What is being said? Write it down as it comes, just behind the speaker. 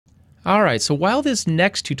All right, so while this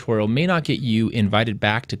next tutorial may not get you invited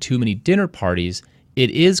back to too many dinner parties, it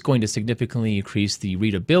is going to significantly increase the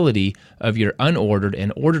readability of your unordered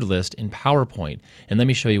and ordered list in PowerPoint. And let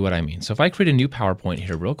me show you what I mean. So if I create a new PowerPoint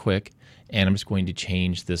here real quick, and I'm just going to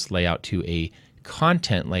change this layout to a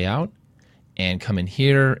content layout, and come in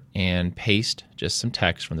here and paste just some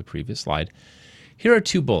text from the previous slide. Here are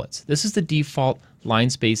two bullets. This is the default line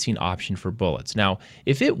spacing option for bullets. Now,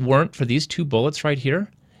 if it weren't for these two bullets right here,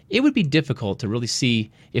 it would be difficult to really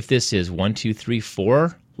see if this is 1, 2, 3,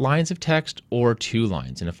 4 lines of text or 2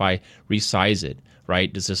 lines. And if I resize it,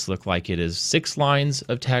 right, does this look like it is 6 lines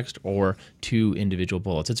of text or 2 individual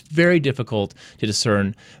bullets? It's very difficult to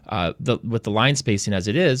discern with the line spacing as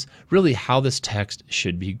it is, really how this text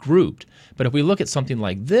should be grouped. But if we look at something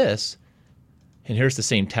like this, and here's the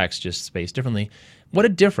same text just spaced differently, what a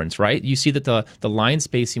difference, right? You see that the line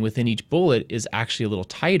spacing within each bullet is actually a little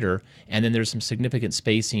tighter, and then there's some significant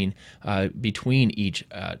spacing between each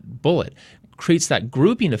bullet. Creates that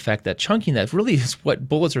grouping effect, that chunking, that really is what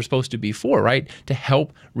bullets are supposed to be for, right? To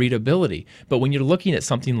help readability. But when you're looking at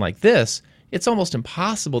something like this, it's almost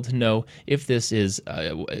impossible to know if this is,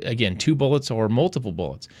 again, 2 bullets or multiple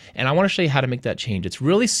bullets. And I want to show you how to make that change. It's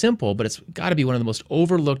really simple, but it's got to be one of the most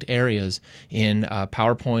overlooked areas in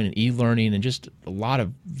PowerPoint and e-learning and just a lot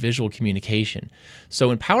of visual communication.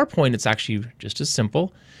 So in PowerPoint, it's actually just as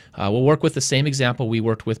simple. We'll work with the same example we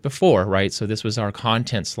worked with before, right? So this was our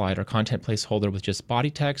content slide, our content placeholder with just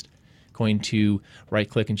body text. Going to right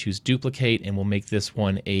click and choose duplicate, and we'll make this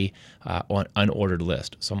one a unordered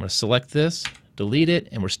list. So I'm going to select this, delete it,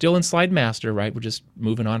 and we're still in slide master, right? We're just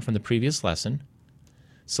moving on from the previous lesson.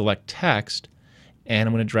 Select text, and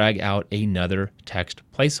I'm going to drag out another text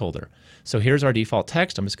placeholder. So here's our default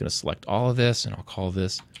text. I'm just going to select all of this, and I'll call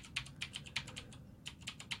this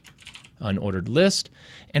unordered list.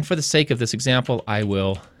 And for the sake of this example, I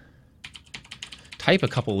will type a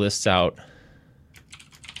couple lists out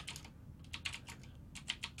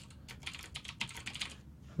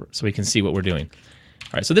so we can see what we're doing. All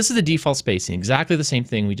right, so this is the default spacing, exactly the same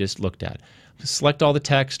thing we just looked at. Select all the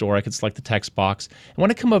text, or I could select the text box. I want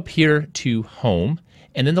to come up here to Home,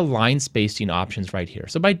 and then the line spacing options right here.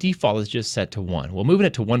 So by default, it's just set to 1. Well, moving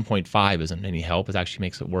it to 1.5 isn't any help. It actually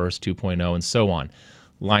makes it worse, 2.0, and so on.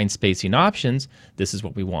 Line spacing options, this is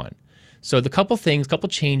what we want. So the couple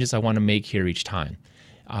changes I want to make here each time.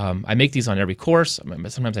 I make these on every course.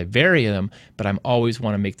 Sometimes I vary them, but I always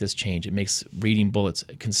want to make this change. It makes reading bullets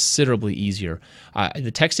considerably easier.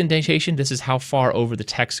 The text indentation, this is how far over the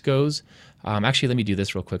text goes. Actually, let me do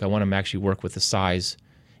this real quick. I want to actually work with the size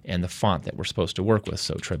and the font that we're supposed to work with.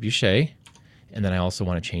 So Trebuchet, and then I also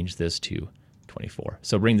want to change this to 24.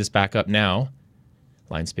 So bring this back up now.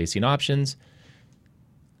 Line spacing options.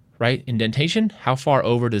 Right, indentation, how far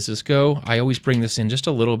over does this go? I always bring this in just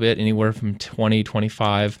a little bit, anywhere from 20,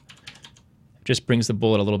 25. Just brings the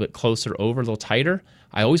bullet a little bit closer over, a little tighter.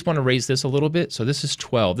 I always want to raise this a little bit, so this is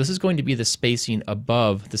 12. This is going to be the spacing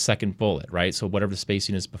above the second bullet, right? So whatever the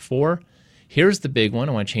spacing is before. Here's the big one.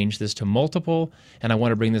 I want to change this to multiple, and I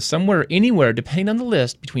want to bring this somewhere, anywhere, depending on the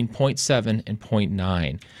list, between 0.7 and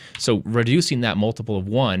 0.9. So reducing that multiple of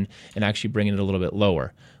 1 and actually bringing it a little bit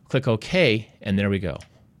lower. Click OK, and there we go.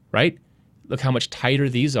 Right? Look how much tighter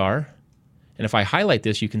these are. And if I highlight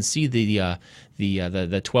this, you can see the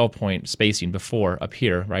 12-point spacing before up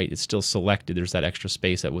here, right? It's still selected. There's that extra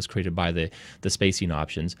space that was created by the spacing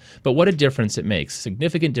options. But what a difference it makes.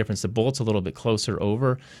 Significant difference. The bullet's a little bit closer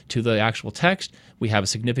over to the actual text. We have a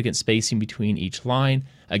significant spacing between each line.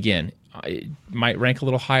 Again, it might rank a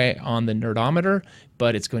little high on the nerdometer,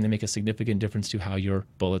 but it's going to make a significant difference to how your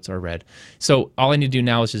bullets are read. So all I need to do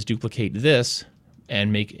now is just duplicate this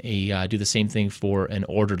and make do the same thing for an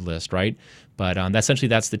ordered list, right? But essentially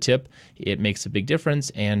that's the tip. It makes a big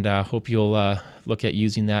difference, and hope you'll look at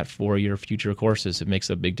using that for your future courses. It makes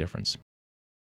a big difference.